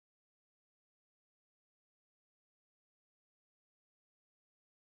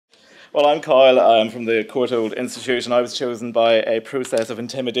Well, I'm Kyle. I'm from the Courtauld Institute, and I was chosen by a process of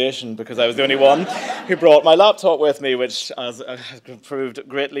intimidation because I was the only one who brought my laptop with me, which has proved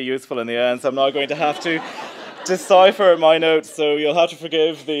greatly useful in the end. So I'm now going to have to decipher my notes, so you'll have to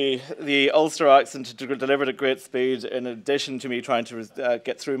forgive the Ulster accent delivered at great speed, in addition to me trying to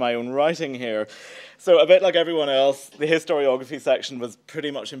get through my own writing here. So a bit like everyone else, the historiography section was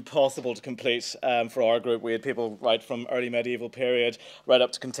pretty much impossible to complete for our group. We had people right from early medieval period right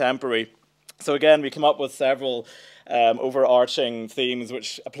up to contemporary. So again, we came up with several overarching themes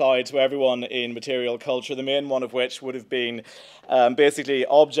which applied to everyone in material culture, the main one of which would have been basically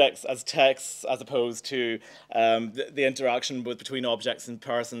objects as texts as opposed to the interaction between objects and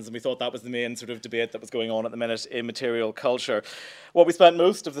persons, and we thought that was the main sort of debate that was going on at the minute in material culture. What we spent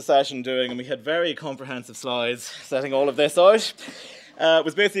most of the session doing, and we had very comprehensive slides setting all of this out,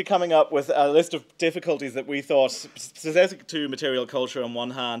 was basically coming up with a list of difficulties that we thought, specific to material culture on one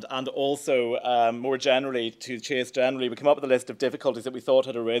hand, and also more generally to Chase generally, we came up with a list of difficulties that we thought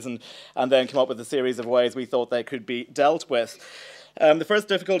had arisen, and then came up with a series of ways we thought they could be dealt with. The first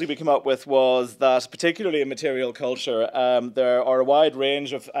difficulty we came up with was that, particularly in material culture, there are a wide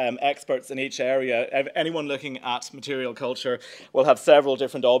range of experts in each area. Anyone looking at material culture will have several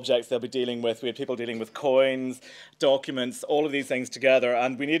different objects they'll be dealing with. We had people dealing with coins, documents, all of these things together,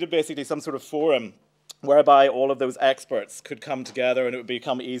 and we needed basically some sort of forum whereby all of those experts could come together and it would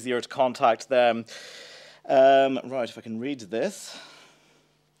become easier to contact them. Right, if I can read this.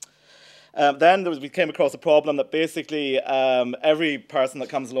 Then we came across a problem that basically every person that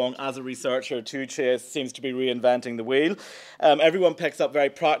comes along as a researcher to Chase seems to be reinventing the wheel. Everyone picks up very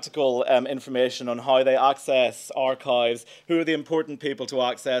practical information on how they access archives, who are the important people to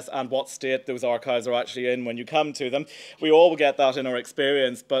access, and what state those archives are actually in when you come to them. We all get that in our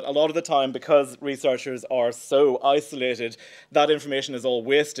experience, but a lot of the time, because researchers are so isolated, that information is all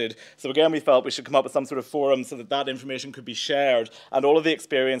wasted. So again, we felt we should come up with some sort of forum so that that information could be shared, and all of the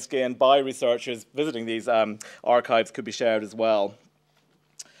experience gained by researchers visiting these archives could be shared as well.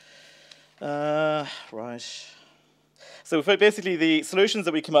 Right. So basically the solutions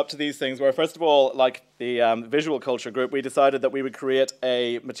that we came up to these things were, first of all, like the visual culture group, we decided that we would create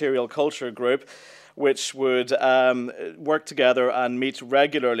a material culture group which would work together and meet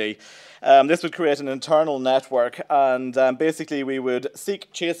regularly. This would create an internal network, and basically we would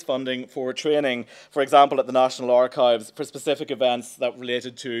seek Chase funding for training, for example at the National Archives, for specific events that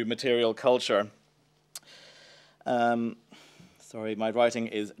related to material culture. Sorry, my writing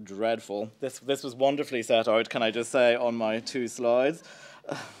is dreadful. This was wonderfully set out, can I just say, on my 2 slides.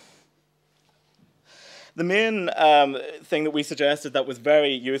 The main thing that we suggested that was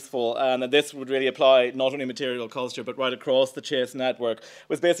very useful, and this would really apply not only material culture but right across the Chase network,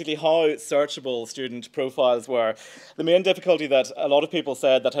 was basically how searchable student profiles were. The main difficulty that a lot of people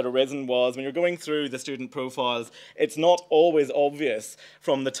said that had arisen was when you're going through the student profiles, it's not always obvious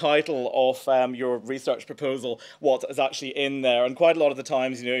from the title of your research proposal what is actually in there, and quite a lot of the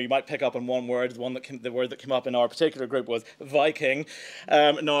times, you might pick up on one word. The word that came up in our particular group was Viking.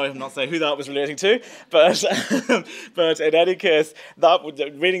 No, I'm not saying who that was relating to, but in any case,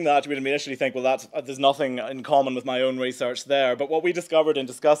 reading that, you would initially think, well, there's nothing in common with my own research there. But what we discovered in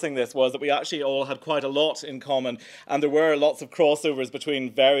discussing this was that we actually all had quite a lot in common, and there were lots of crossovers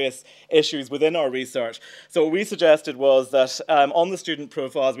between various issues within our research. So what we suggested was that on the student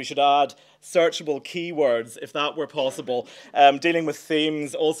profiles, we should add searchable keywords, if that were possible, dealing with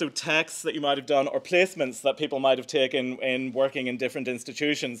themes, also texts that you might have done, or placements that people might have taken in working in different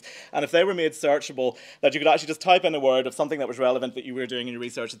institutions. And if they were made searchable, that you could actually just type in a word of something that was relevant that you were doing in your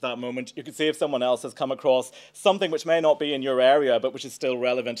research at that moment. You could see if someone else has come across something which may not be in your area, but which is still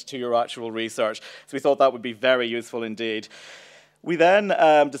relevant to your actual research. So we thought that would be very useful indeed. We then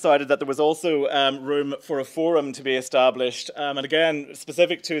decided that there was also room for a forum to be established, and again,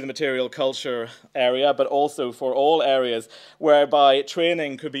 specific to the material culture area, but also for all areas, whereby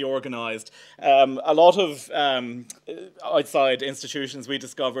training could be organised. A lot of outside institutions, we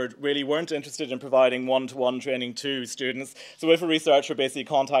discovered, really weren't interested in providing one-to-one training to students. So if a researcher basically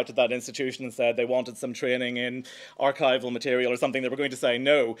contacted that institution and said they wanted some training in archival material or something, they were going to say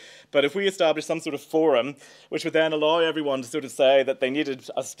no. But if we established some sort of forum, which would then allow everyone to sort of say that they needed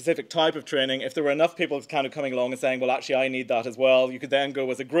a specific type of training, if there were enough people kind of coming along and saying, well, actually, I need that as well, you could then go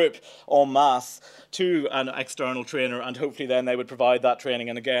as a group en masse to an external trainer, and hopefully then they would provide that training,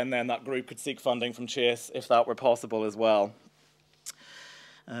 and again, then that group could seek funding from Chase if that were possible as well.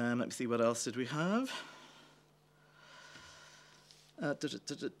 Let me see, what else did we have? I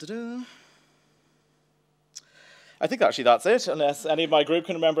think actually that's it, unless any of my group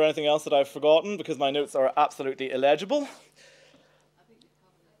can remember anything else that I've forgotten, because my notes are absolutely illegible.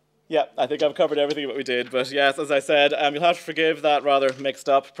 Yeah, I think I've covered everything that we did, but yes, as I said, you'll have to forgive that rather mixed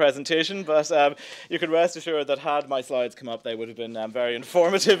up presentation, but you can rest assured that had my slides come up, they would have been very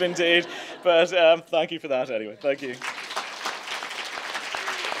informative indeed, but thank you for that anyway. Thank you.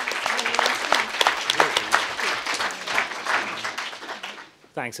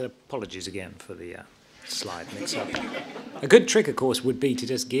 Thanks, and apologies again for the slide mix-up. A good trick, of course, would be to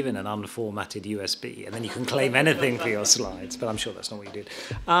just give in an unformatted USB, and then you can claim anything for your slides, but I'm sure that's not what you did.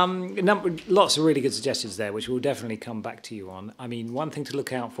 Lots of really good suggestions there, which we'll definitely come back to you on. I mean, one thing to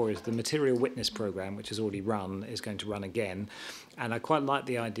look out for is the Material Witness Programme, which has already run, is going to run again, and I quite like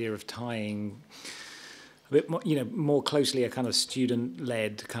the idea of tying a bit more, more closely a kind of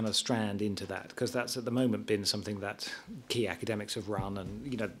student-led kind of strand into that, because that's at the moment been something that key academics have run,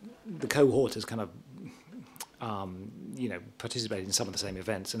 and the cohort has kind of participated in some of the same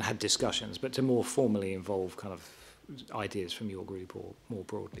events and had discussions, but to more formally involve kind of ideas from your group or more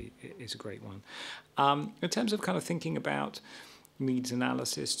broadly is a great one. In terms of kind of thinking about needs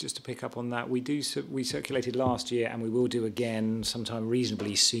analysis, just to pick up on that, we circulated last year, and we will do again sometime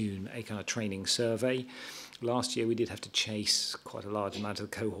reasonably soon, a kind of training survey. Last year we did have to chase quite a large amount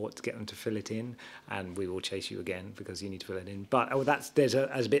of the cohort to get them to fill it in, and we will chase you again because you need to fill it in. But there's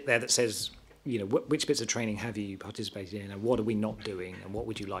a bit there that says, which bits of training have you participated in, and what are we not doing, and what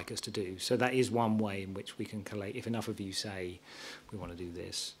would you like us to do? So that is one way in which we can collate. If enough of you say we want to do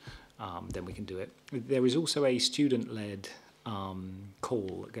this, then we can do it. There is also a student-led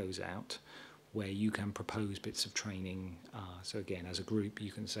call that goes out where you can propose bits of training. So again, as a group,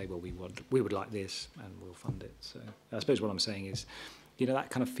 you can say, well, we would like this, and we'll fund it. So I suppose what I'm saying is, that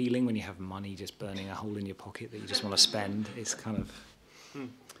kind of feeling when you have money just burning a hole in your pocket that you just want to spend. It's kind of.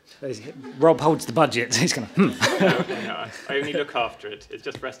 Rob holds the budget. He's going to. No, I only look after it. It's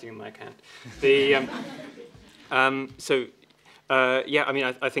just resting in my account. Yeah, I mean,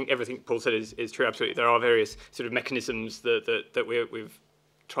 I think everything Paul said is true. Absolutely, there are various sort of mechanisms that we've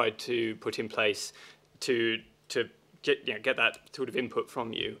tried to put in place to get that sort of input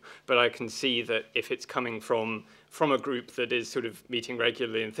from you. But I can see that if it's coming from a group that is sort of meeting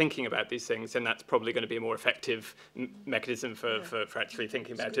regularly and thinking about these things, then that's probably going to be a more effective mechanism for actually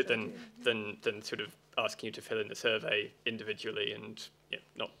thinking about it than sort of asking you to fill in the survey individually and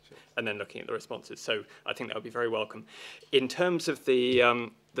and then looking at the responses. So I think that would be very welcome. In terms of the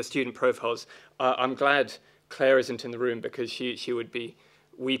student profiles, I'm glad Claire isn't in the room, because she would be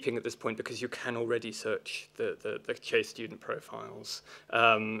weeping at this point, because you can already search the Chase student profiles.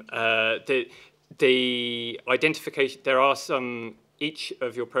 The identification, there are some, each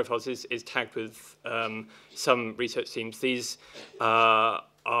of your profiles is tagged with some research teams. These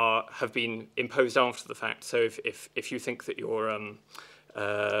have been imposed after the fact. So if you think that your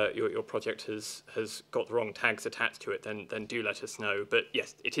project has got the wrong tags attached to it, then do let us know. But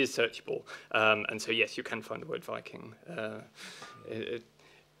yes, it is searchable, and so yes, you can find the word Viking.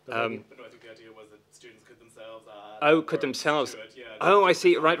 But I think the idea was that students could themselves add. Oh, could themselves. Yeah, oh, I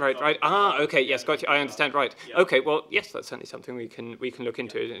see. Right. Okay. Yes, got you. I understand. Right. Yeah. Okay. Well, yes, that's certainly something we can look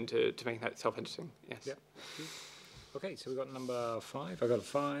into and to make that self-interesting. Yes. Yeah. Okay. So we got number 5. I got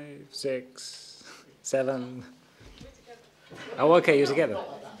 5, 6, 7. Oh, okay. You're together.